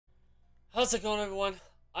How's it going, everyone?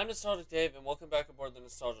 I'm Nostalgic Dave, and welcome back aboard the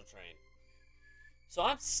Nostalgia Train. So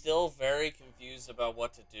I'm still very confused about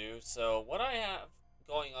what to do, so what I have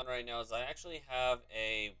going on right now is I actually have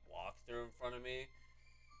a walkthrough in front of me.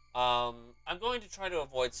 I'm going to try to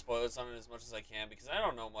avoid spoilers on it as much as I can, because I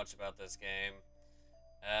don't know much about this game.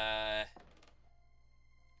 I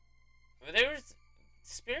mean, there was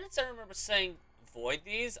spirits I remember saying void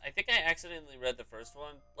these. I think I accidentally read the first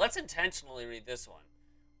one. Let's intentionally read this one.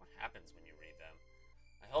 What happens when you read them?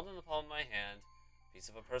 I held in the palm of my hand a piece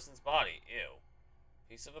of a person's body. Ew.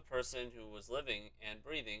 Piece of a person who was living and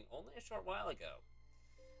breathing only a short while ago.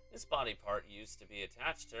 This body part used to be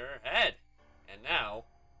attached to her head, and now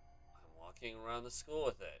I'm walking around the school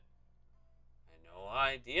with it. I had no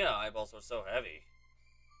idea eyeballs were so heavy.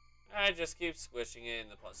 I just keep squishing it in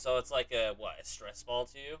the palm. So it's like a stress ball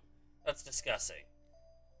to you? That's disgusting.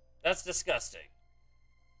 That's disgusting.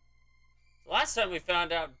 The last time we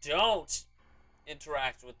found out, don't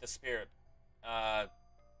interact with the spirit. Are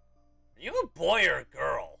you a boy or a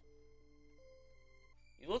girl?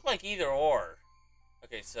 You look like either or.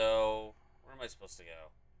 Okay, so where am I supposed to go?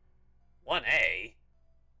 1A?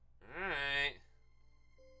 Alright.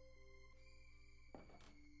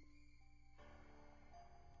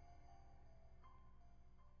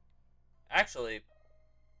 Actually,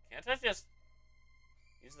 can't I just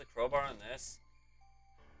use the crowbar on this?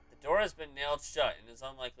 The door has been nailed shut and is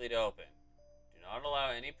unlikely to open. Do not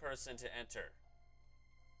allow any person to enter.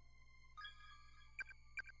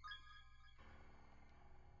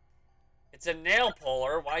 It's a nail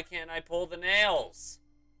puller. Why can't I pull the nails?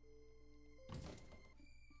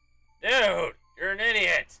 Dude, you're an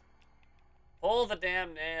idiot. Pull the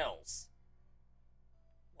damn nails.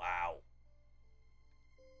 Wow.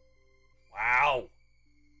 Wow.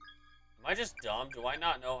 Am I just dumb? Do I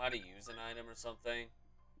not know how to use an item or something?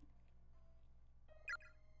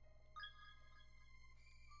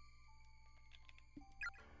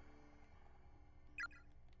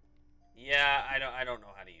 Yeah, I don't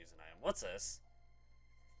know how to use an item. What's this?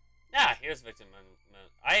 Ah, here's victim.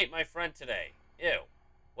 I ate my friend today. Ew.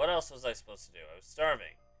 What else was I supposed to do? I was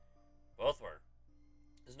starving. Both were.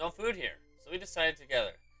 There's no food here, so we decided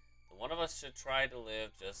together that one of us should try to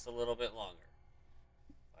live just a little bit longer.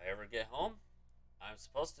 If I ever get home, I'm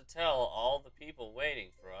supposed to tell all the people waiting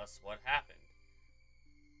for us what happened.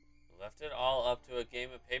 We left it all up to a game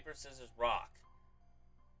of paper, scissors, rock.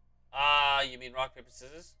 Ah, you mean rock, paper,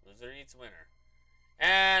 scissors? Loser eats winner.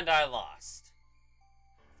 And I lost.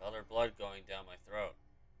 I felt her blood going down my throat,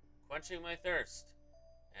 quenching my thirst.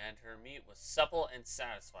 And her meat was supple and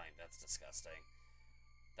satisfying. That's disgusting.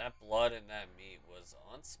 That blood in that meat was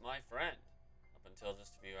once my friend, up until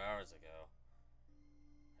just a few hours ago.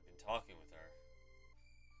 I've been talking with her.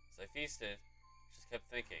 As I feasted, I just kept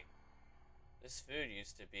thinking, this food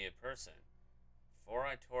used to be a person. Before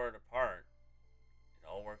I tore it apart, it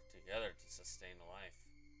all worked together to sustain a life.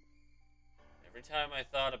 Every time I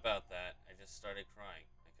thought about that, I just started crying.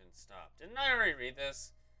 I couldn't stop. Didn't I already read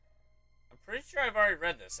this? I'm pretty sure I've already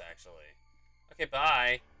read this, actually. Okay,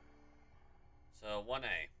 bye. So,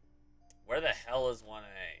 1A. Where the hell is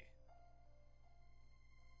 1A?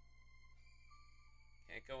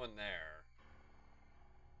 Can't go in there.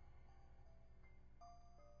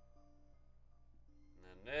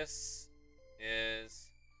 And then this is...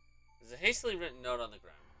 There's a hastily written note on the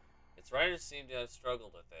ground. Its writer seemed to have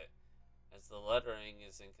struggled with it, as the lettering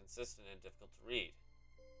is inconsistent and difficult to read.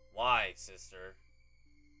 Why, sister?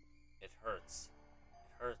 It hurts.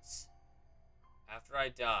 It hurts. After I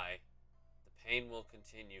die, the pain will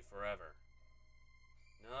continue forever.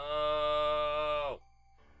 No!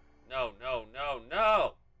 No, no, no,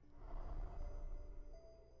 no!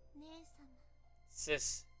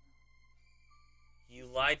 Sis, you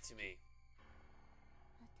lied to me.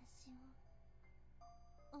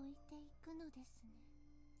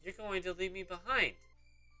 You're going to leave me behind,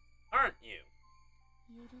 aren't you?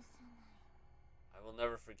 I will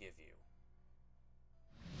never forgive you.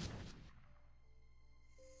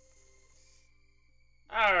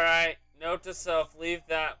 Alright, note to self, leave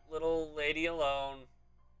that little lady alone.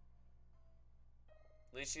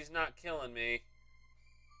 At least she's not killing me.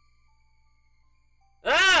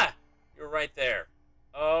 Ah! You're right there.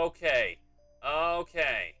 Okay.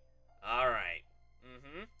 Okay. Alright.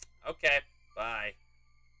 Okay. Bye.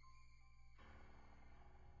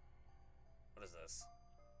 What is this?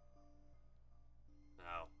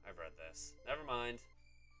 Oh, I've read this. Never mind.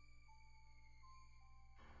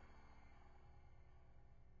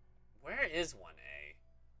 Where is 1A?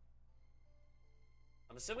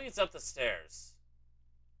 I'm assuming it's up the stairs.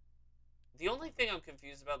 The only thing I'm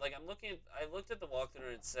confused about, like, I looked at the walkthrough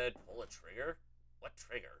and it said pull a trigger. What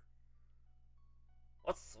trigger?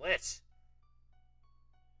 What's the switch?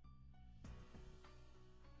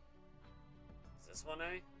 Is this one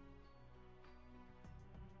A?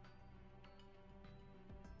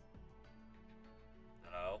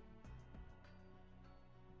 Hello?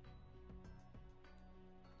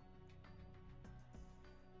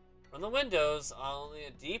 From the windows, only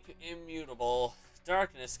a deep, immutable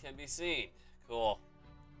darkness can be seen. Cool.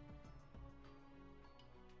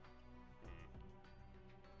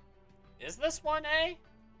 Is this 1A?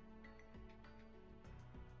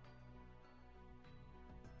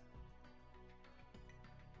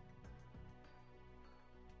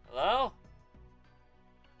 Hello?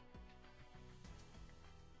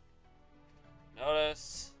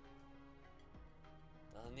 Notice.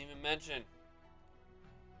 Doesn't even mention.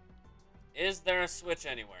 Is there a switch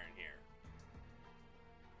anywhere in here?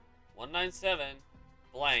 197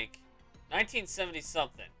 blank 1970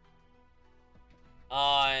 something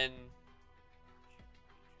on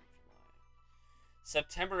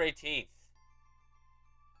September 18th.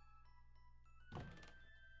 The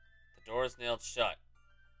door is nailed shut,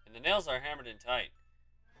 and the nails are hammered in tight.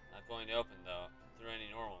 Not going to open, though, through any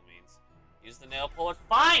normal means. Use the nail puller.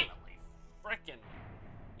 Finally! Frickin'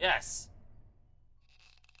 yes!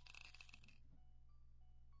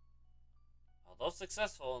 Although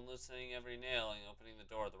successful in loosening every nail and opening the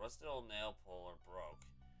door, the rusted old nail puller broke.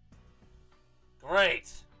 Great!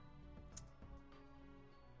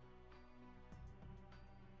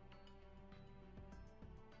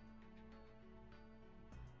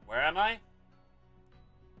 Where am I?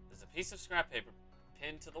 There's a piece of scrap paper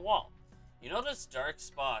pinned to the wall. You notice dark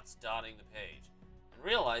spots dotting the page, and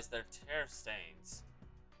realize they're tear stains.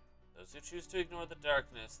 Those who choose to ignore the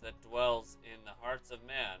darkness that dwells in the hearts of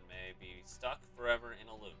man may be stuck forever in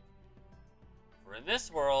a loop. For in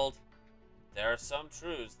this world, there are some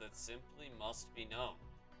truths that simply must be known,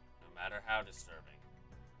 no matter how disturbing.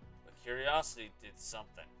 But curiosity did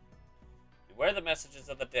something. Beware the messages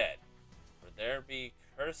of the dead, for there be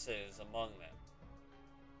curses among them.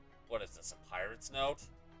 What is this, a pirate's note?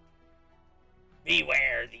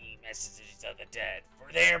 Beware the messages of the dead,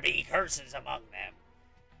 for there be curses among them.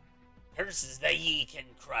 Curses that ye can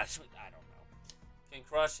crush with, I don't know. Can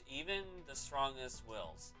crush even the strongest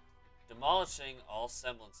wills, demolishing all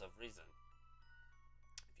semblance of reason.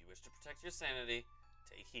 If you wish to protect your sanity,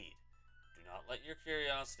 take heed. Do not let your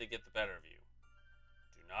curiosity get the better of you.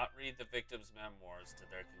 Do not read the victim's memoirs to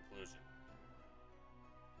their conclusion.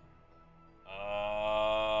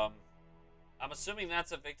 I'm assuming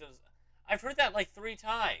that's a victim's... I've heard that like 3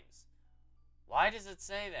 times. Why does it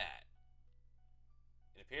say that?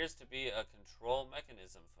 It appears to be a control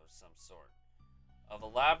mechanism of some sort, of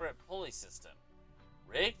elaborate pulley system,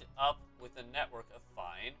 rigged up with a network of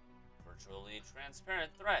fine, virtually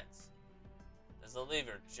transparent threads. There's a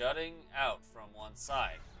lever jutting out from one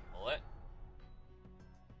side. Pull it.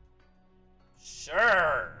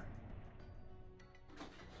 Sure!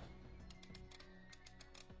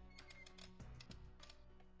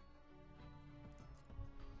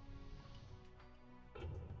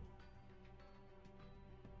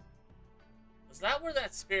 Was that where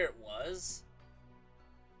that spirit was?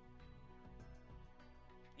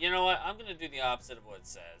 You know what? I'm going to do the opposite of what it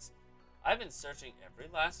says. I've been searching every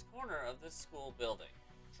last corner of this school building,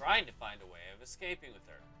 trying to find a way of escaping with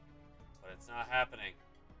her. But it's not happening.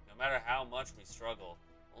 No matter how much we struggle,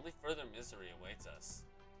 only further misery awaits us.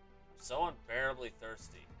 I'm so unbearably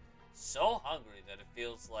thirsty, so hungry that it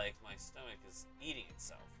feels like my stomach is eating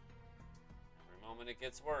itself. Every moment it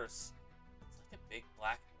gets worse. It's like a big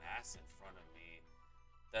black mass in front of me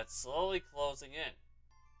that's slowly closing in.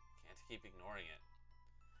 Can't keep ignoring it.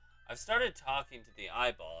 I've started talking to the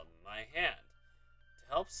eyeball in my hand to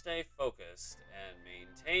help stay focused and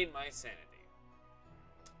maintain my sanity.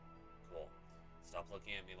 Cool. Stop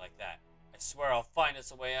looking at me like that. I swear I'll find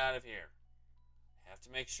us a way out of here. I have to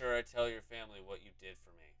make sure I tell your family what you did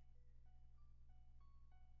for me.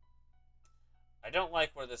 I don't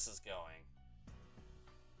like where this is going.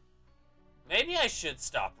 Maybe I should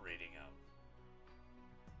stop reading them.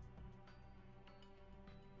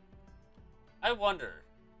 I wonder,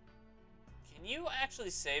 can you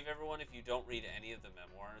actually save everyone if you don't read any of the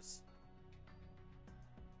memoirs?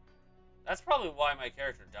 That's probably why my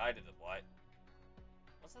character died in the what?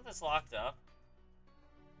 Wasn't this locked up?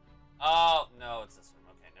 Oh, no, it's this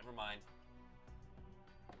one. Okay, never mind.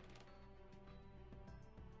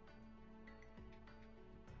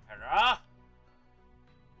 Hurrah!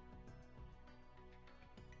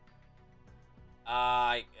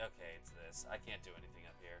 Okay, it's this. I can't do anything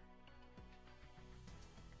up here.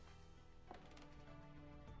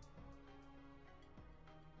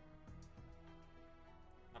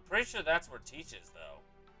 I'm pretty sure that's where Teach is, though.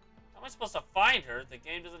 How am I supposed to find her? The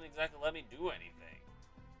game doesn't exactly let me do anything.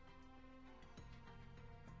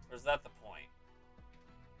 Or is that the point?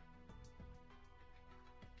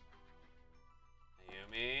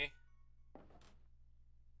 Ayumi?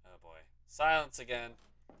 Oh boy. Silence again.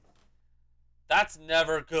 That's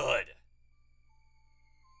never good.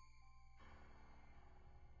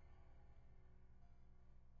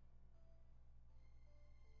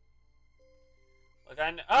 Look,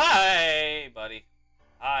 I know. Hi, buddy.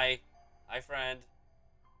 Hi. Hi, friend.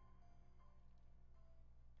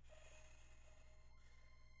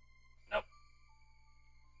 Nope.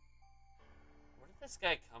 Where did this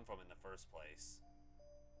guy come from in the first place?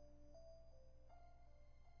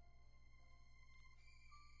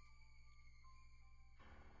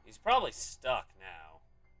 He's probably stuck now.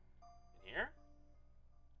 In here?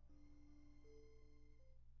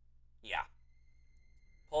 Yeah.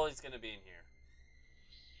 Polly's gonna be in here.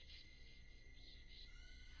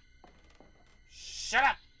 Shut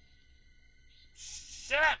up!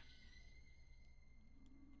 Shut up!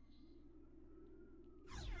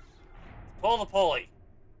 Pull the pulley.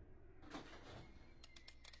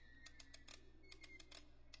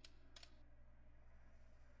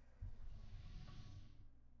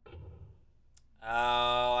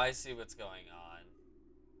 Oh, I see what's going on.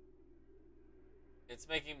 It's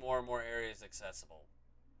making more and more areas accessible.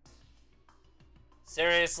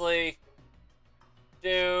 Seriously?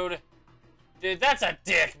 Dude. Dude, that's a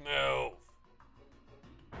dick move.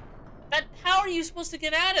 How are you supposed to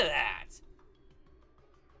get out of that?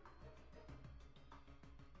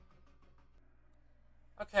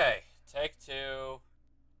 Okay, take two.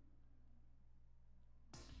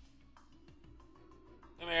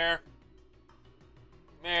 Come here.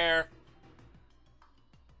 Come here.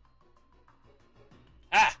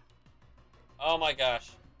 Ah! Oh my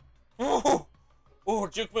gosh. Ooh, ooh,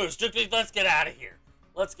 juke moves. Juke moves. Let's get out of here.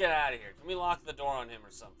 Let's get out of here. Can we lock the door on him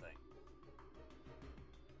or something?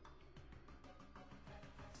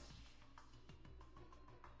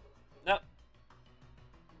 Nope.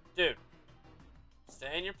 Dude.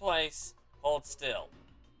 Stay in your place. Hold still.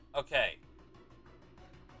 Okay.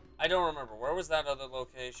 I don't remember. Where was that other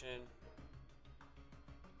location?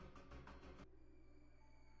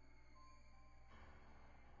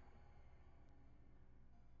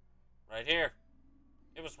 Right here.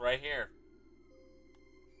 It was right here.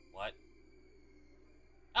 What?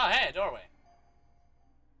 Oh, hey, a doorway.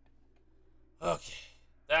 Okay.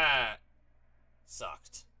 That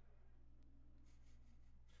sucked.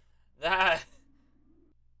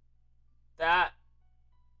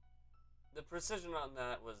 The precision on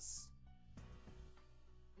that was...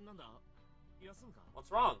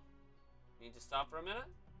 What's wrong? Need to stop for a minute?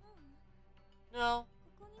 No.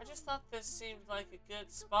 I just thought this seemed like a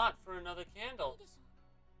good spot for another candle.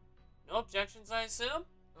 No objections, I assume?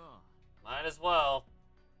 Might as well.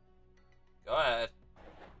 Go ahead.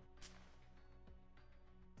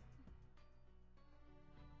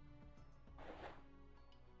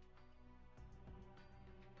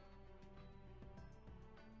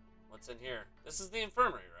 What's in here? This is the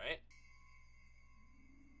infirmary, right?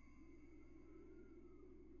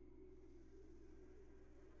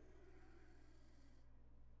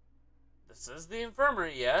 This is the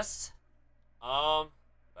infirmary, yes.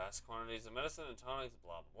 Vast quantities of medicine and tonics,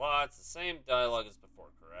 blah, blah, blah. It's the same dialogue as before,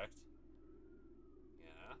 correct?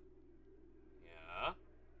 Yeah.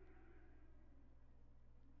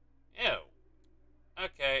 Yeah. Ew.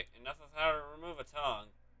 Okay, enough of how to remove a tongue.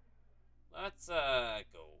 Let's,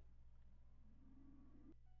 go.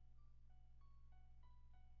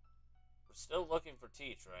 We're still looking for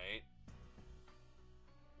Teach, right?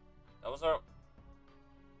 That was our...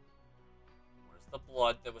 Where's the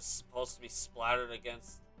blood that was supposed to be splattered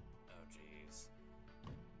against... Oh, jeez.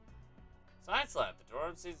 Science lab. The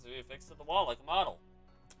door seems to be affixed to the wall like a model.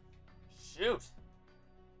 Shoot.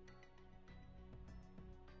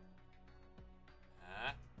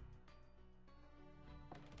 Huh?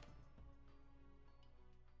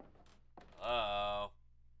 Uh-oh.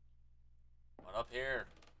 What up here?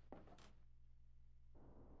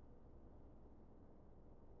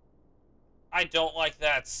 I don't like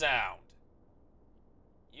that sound.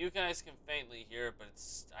 You guys can faintly hear it, but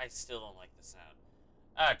I still don't like the sound.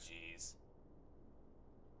 Ah, jeez.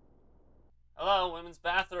 Hello, women's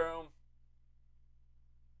bathroom.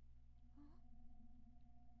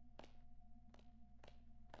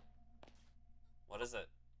 What is it?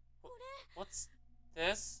 What's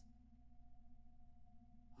this?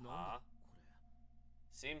 Huh?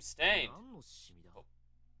 Seems stained. Oh, with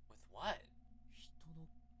what?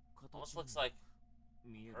 Almost looks like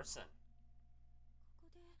a person.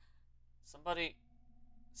 Somebody...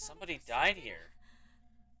 Somebody died here.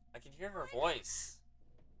 I can hear her voice.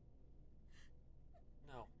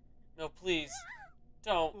 No. No, please.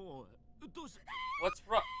 Don't. What's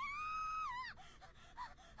wrong?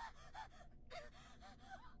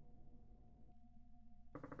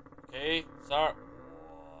 Okay, sorry.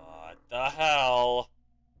 What the hell?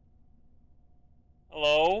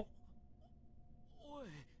 Hello?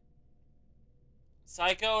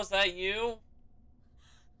 Psycho, is that you?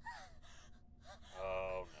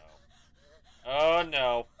 Oh no. Oh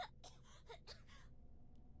no.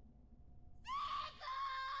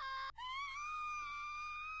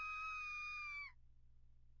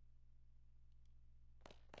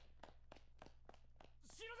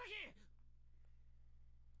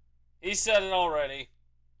 He said it already.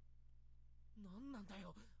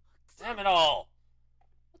 Damn it all.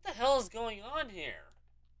 What the hell is going on here?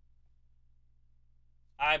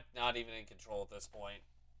 I'm not even in control at this point.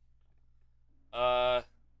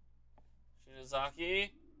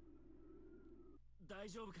 Shinozaki?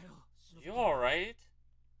 You alright?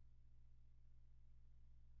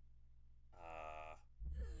 Uh...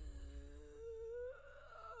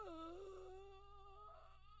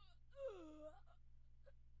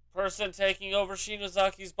 Person taking over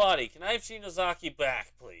Shinozaki's body. Can I have Shinozaki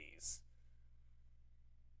back, please?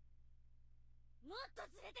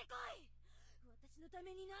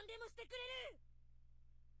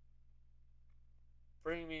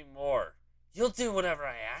 Bring me more. You'll do whatever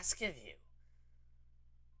I ask of you.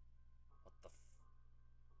 What the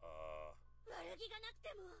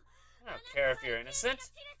I don't care if you're innocent.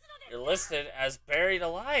 You're listed as buried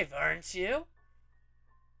alive, aren't you?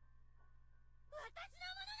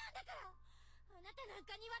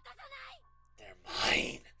 They're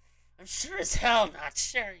mine. I'm sure as hell not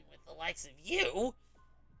sharing with the likes of you.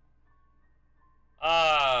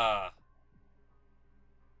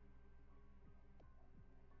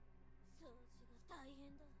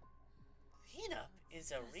 Cleanup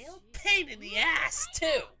is a real pain in the ass,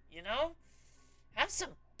 too, you know? Have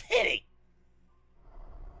some pity.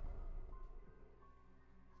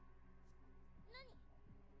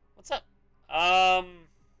 What's up?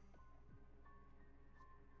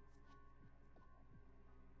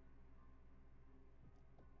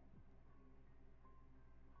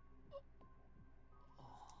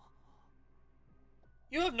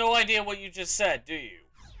 You have no idea what you just said, do you?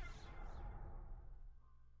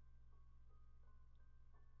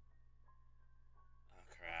 Oh,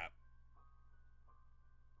 crap.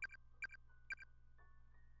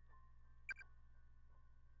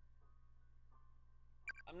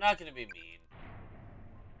 I'm not gonna be mean.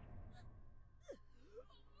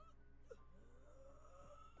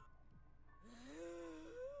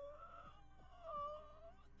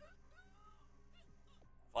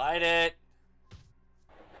 Fight it.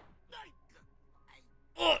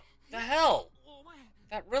 Ugh, the hell?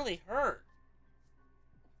 That really hurt.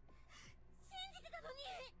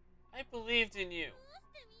 I believed in you.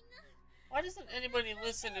 Why doesn't anybody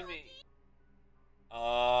listen to me?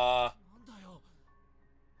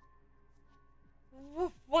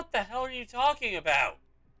 What the hell are you talking about?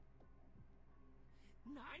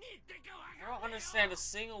 I don't understand a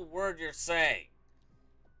single word you're saying.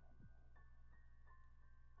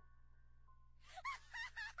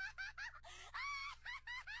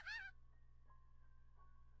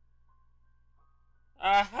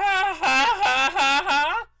 Ha ha ha ha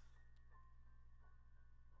ha!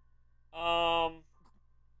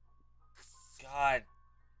 God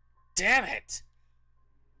damn it!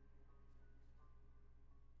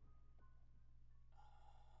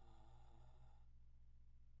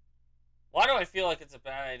 Why do I feel like it's a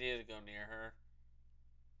bad idea to go near her?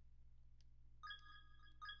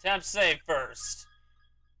 Attempt save first.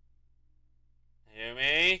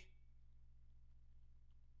 Yumi?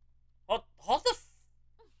 Hold the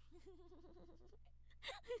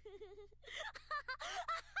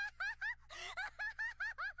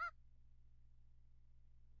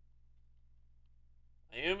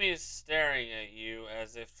Ayumi is staring at you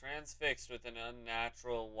as if transfixed with an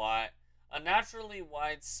unnaturally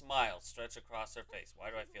wide smile stretched across her face. Why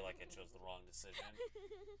do I feel like I chose the wrong decision?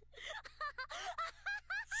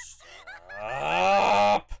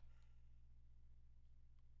 Stop!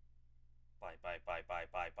 Bye, bye, bye, bye,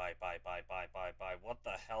 bye, bye, bye, bye, bye, bye, bye. What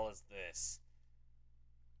the hell is this?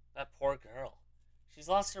 That poor girl. She's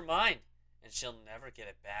lost her mind, and she'll never get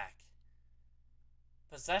it back.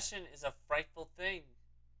 Possession is a frightful thing.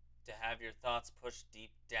 To have your thoughts pushed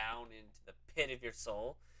deep down into the pit of your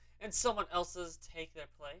soul, and someone else's take their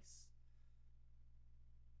place.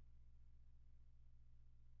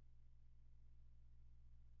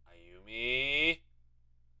 Ayumi?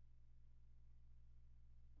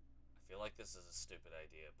 like this is a stupid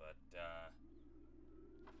idea, but,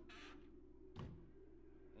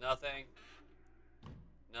 nothing.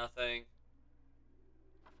 Nothing.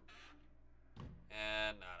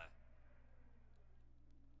 And nada.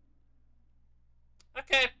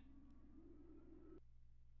 Okay.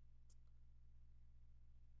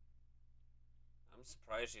 I'm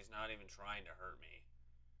surprised she's not even trying to hurt me.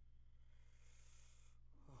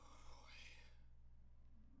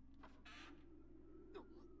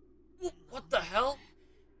 What the hell?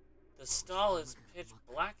 The stall is pitch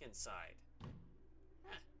black inside.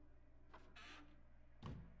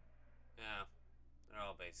 Yeah, they're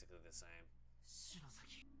all basically the same.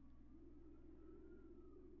 Shinozaki.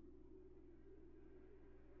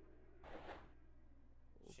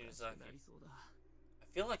 I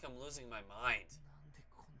feel like I'm losing my mind.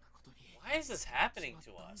 Why is this happening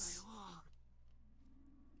to us?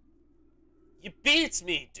 You beats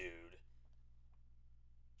me, dude.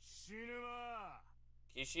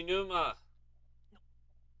 Kishinuma.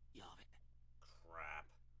 Crap.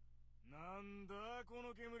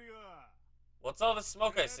 What's all the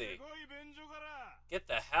smoke I see? Get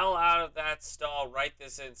the hell out of that stall right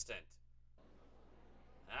this instant.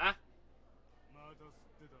 Huh?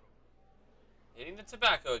 Hitting the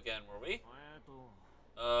tobacco again, were we?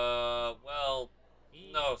 Well,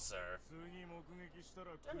 no, sir.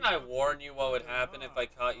 Didn't I warn you what would happen if I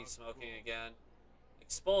caught you smoking again?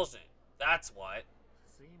 Expulsion. That's what.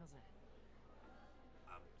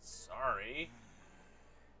 I'm sorry.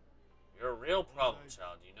 You're a real problem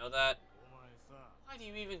child, you know that? Why do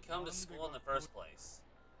you even come to school in the first place?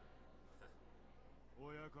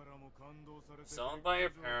 Disowned by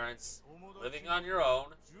your parents, living on your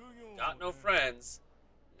own, got no friends,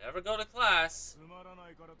 never go to class.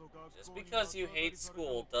 Just because you hate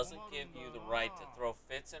school doesn't give you the right to throw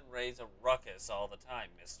fits and raise a ruckus all the time,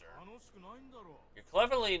 mister. You're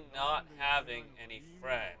cleverly not having any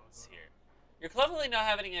friends here. You're cleverly not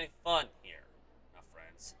having any fun here. Not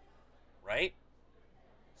friends. Right?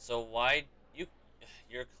 So why...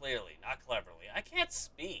 You're clearly, not cleverly. I can't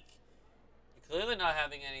speak. You're clearly not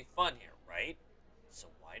having any fun here, right? So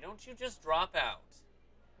why don't you just drop out?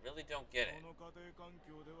 Really don't get it.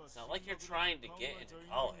 It's not like you're trying to get into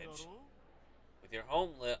college. With your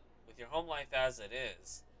home life as it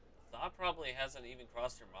is, the thought probably hasn't even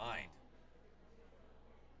crossed your mind.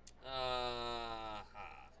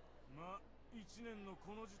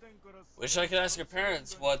 Wish I could ask your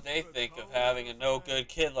parents what they think of having a no-good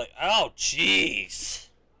kid like... Oh, jeez!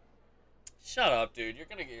 Shut up, dude. You're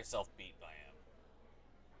gonna get yourself beat by him.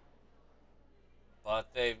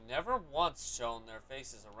 But they've never once shown their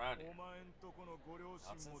faces around here.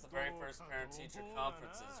 Not since the very first parent-teacher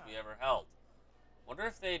conferences we ever held. Wonder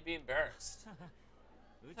if they'd be embarrassed.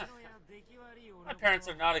 My parents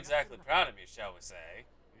are not exactly proud of me, shall we say.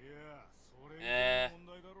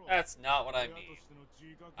 That's not what I mean.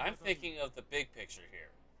 I'm thinking of the big picture here.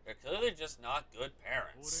 They're clearly just not good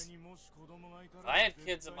parents. If I had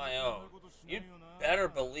kids of my own, you'd better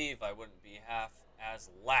believe I wouldn't be half as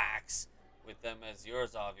lax with them as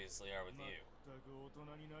yours obviously are with you.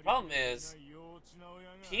 Problem is,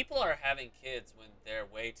 people are having kids when they're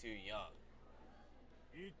way too young.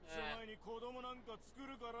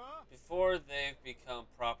 Before they've become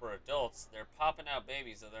proper adults, they're popping out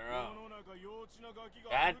babies of their own.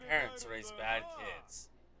 Bad parents raise bad kids.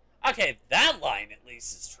 Okay, that line at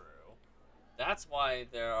least is true. That's why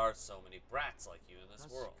there are so many brats like you in this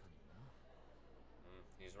world.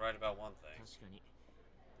 He's right about one thing.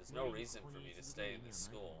 There's no reason for me to stay in this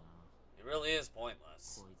school. It really is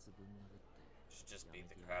pointless. I should just beat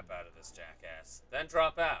the crap out of this jackass, then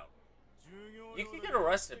drop out. You can get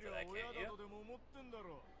arrested for that, can't you?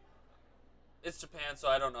 It's Japan, so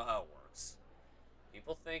I don't know how it works.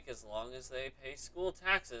 People think as long as they pay school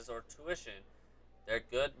taxes or tuition, they're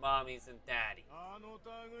good mommies and daddies.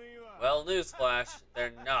 Well, newsflash,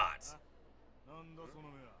 they're not.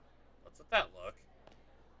 What's with that look?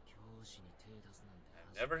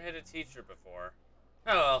 I've never hit a teacher before.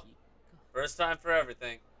 Oh well. First time for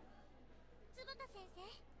everything.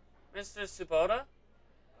 Mr. Tsuboda?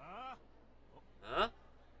 Huh?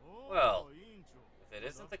 Well, if it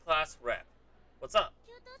isn't the class rep. What's up?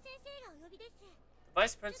 The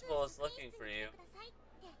vice principal is looking for you.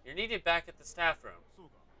 You're needed back at the staff room.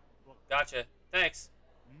 Gotcha. Thanks.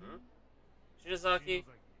 Shinozaki,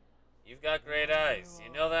 you've got great eyes.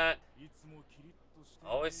 You know that?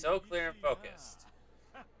 Always so clear and focused.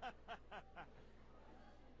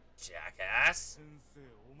 Jackass.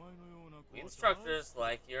 We instructors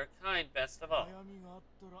like your kind best of all.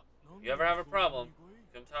 If you ever have a problem,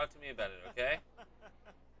 come talk to me about it, okay?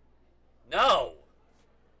 No!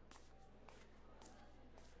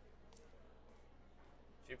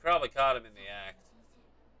 She probably caught him in the act.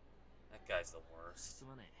 That guy's the worst.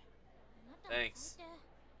 Thanks.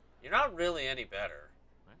 You're not really any better.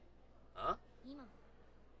 Huh?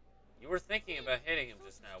 You were thinking about hitting him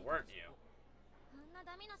just now, weren't you?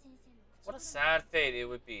 What a sad fate it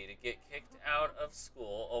would be to get kicked out of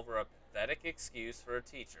school over a pathetic excuse for a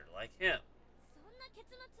teacher like him.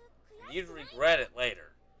 And you'd regret it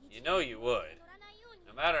later. You know you would.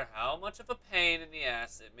 No matter how much of a pain in the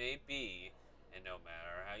ass it may be, and no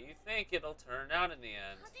matter how you think it'll turn out in the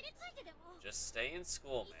end, just stay in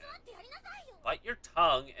school, man. Bite your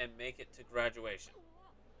tongue and make it to graduation.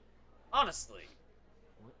 Honestly.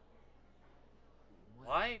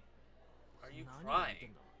 Why are you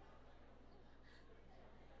crying?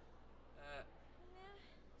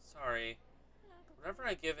 Sorry. Whenever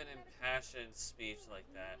I give an impassioned speech like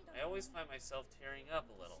that, I always find myself tearing up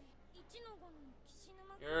a little.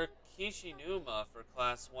 You're Kishinuma for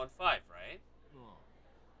class 1-5, right?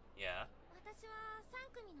 Yeah.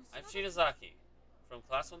 I'm Shinozaki from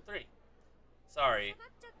class 1-3. Sorry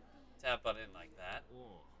to have butt in like that.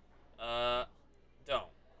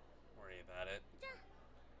 Don't worry about it.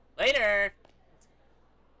 Later!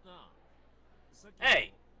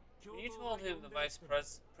 Hey! When you told him the vice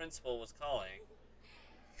principal was calling...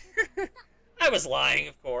 I was lying,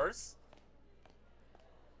 of course.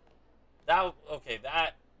 That...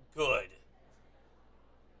 Good.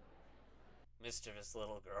 Mischievous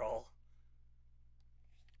little girl.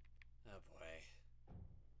 Oh boy.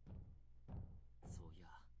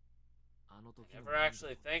 I never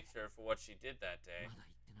actually thanked her for what she did that day.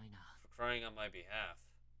 For crying on my behalf.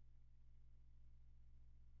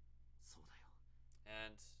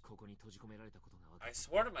 And I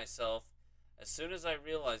swore to myself, as soon as I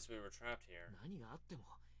realized we were trapped here,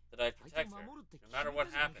 that I'd protect her, no matter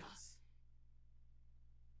what happens.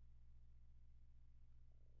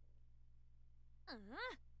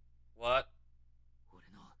 What?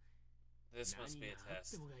 This must be a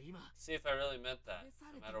test. See if I really meant that,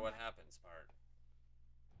 no matter what happens part.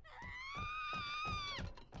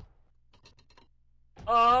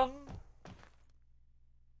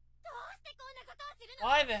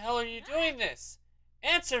 Why the hell are you doing this?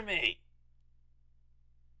 Answer me!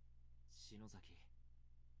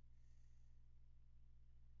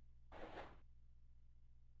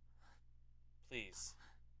 Please,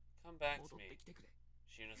 come back to me,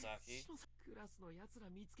 Shinozaki.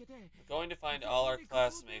 We're going to find all our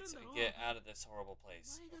classmates and get out of this horrible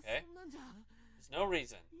place, okay? There's no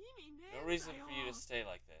reason for you to stay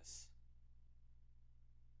like this.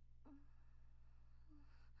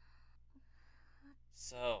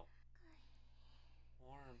 So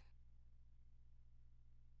warm.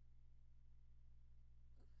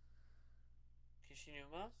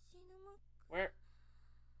 Kishinuma? Where?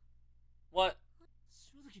 What?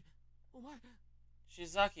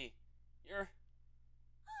 Shizaki, you're...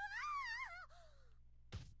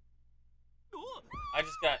 I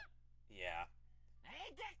just got... Yeah.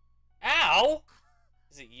 Ow!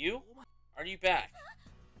 Is it you? Are you back?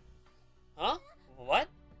 Huh? What?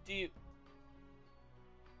 Do you...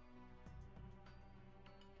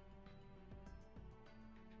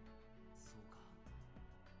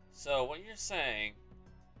 So, what you're saying...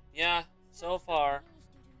 Yeah, so far,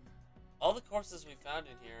 all the corpses we found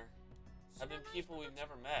in here have been people we've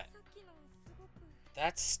never met.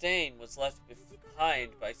 That stain was left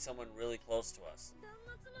behind by someone really close to us.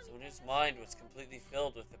 Someone whose mind was completely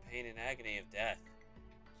filled with the pain and agony of death.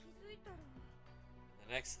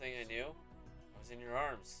 The next thing I knew, I was in your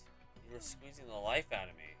arms. You were squeezing the life out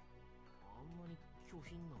of me.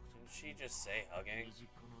 Didn't she just say hugging?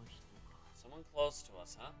 Someone close to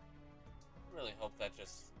us, huh? I really hope that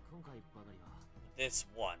just... this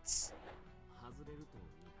once.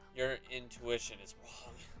 Your intuition is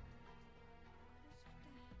wrong.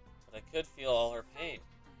 But I could feel all her pain.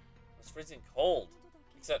 I was freezing cold.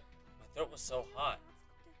 Except my throat was so hot.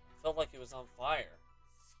 It felt like it was on fire.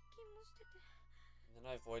 And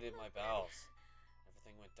then I voided my bowels.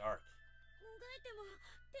 Everything went dark.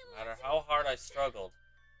 No matter how hard I struggled,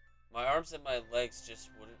 my arms and my legs just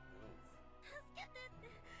wouldn't move.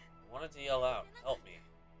 I wanted to yell out, help me.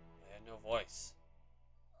 I had no voice.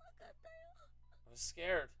 I was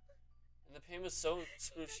scared. And the pain was so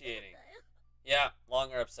excruciating. Yeah,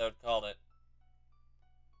 longer episode, called it.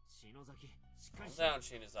 Calm down,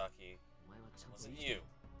 Shinozaki. It wasn't you.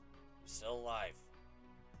 You're still alive.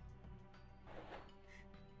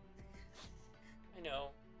 I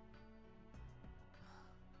know.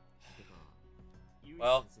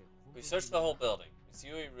 Well, we searched the whole building.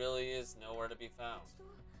 Mitsui really is nowhere to be found.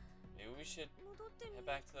 Maybe we should head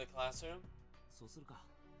back to the classroom?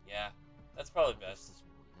 Yeah, that's probably best.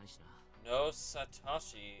 No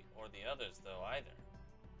Satoshi or the others, though, either.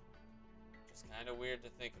 Which is kind of weird to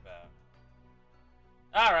think about.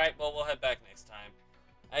 Alright, well, we'll head back next time.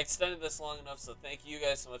 I extended this long enough, so thank you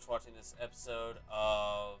guys so much for watching this episode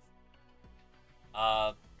of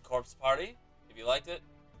Corpse Party. If you liked it,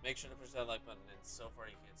 make sure to push that like button, and so far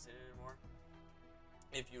you can't see it anymore.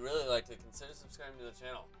 If you really liked it, consider subscribing to the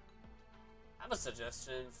channel. I have a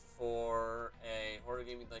suggestion for a horror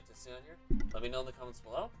game you'd like to see on here. Let me know in the comments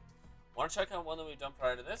below. Want to check out one that we've done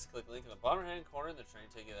prior to this? Click the link in the bottom right hand corner and the train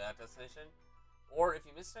will take you to that destination. Or if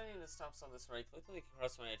you missed any of the stops on this ride, click the link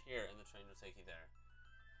across my head here and the train will take you there.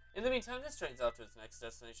 In the meantime, this train's out to its next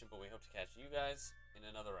destination, but we hope to catch you guys in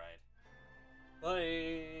another ride.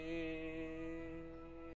 Bye!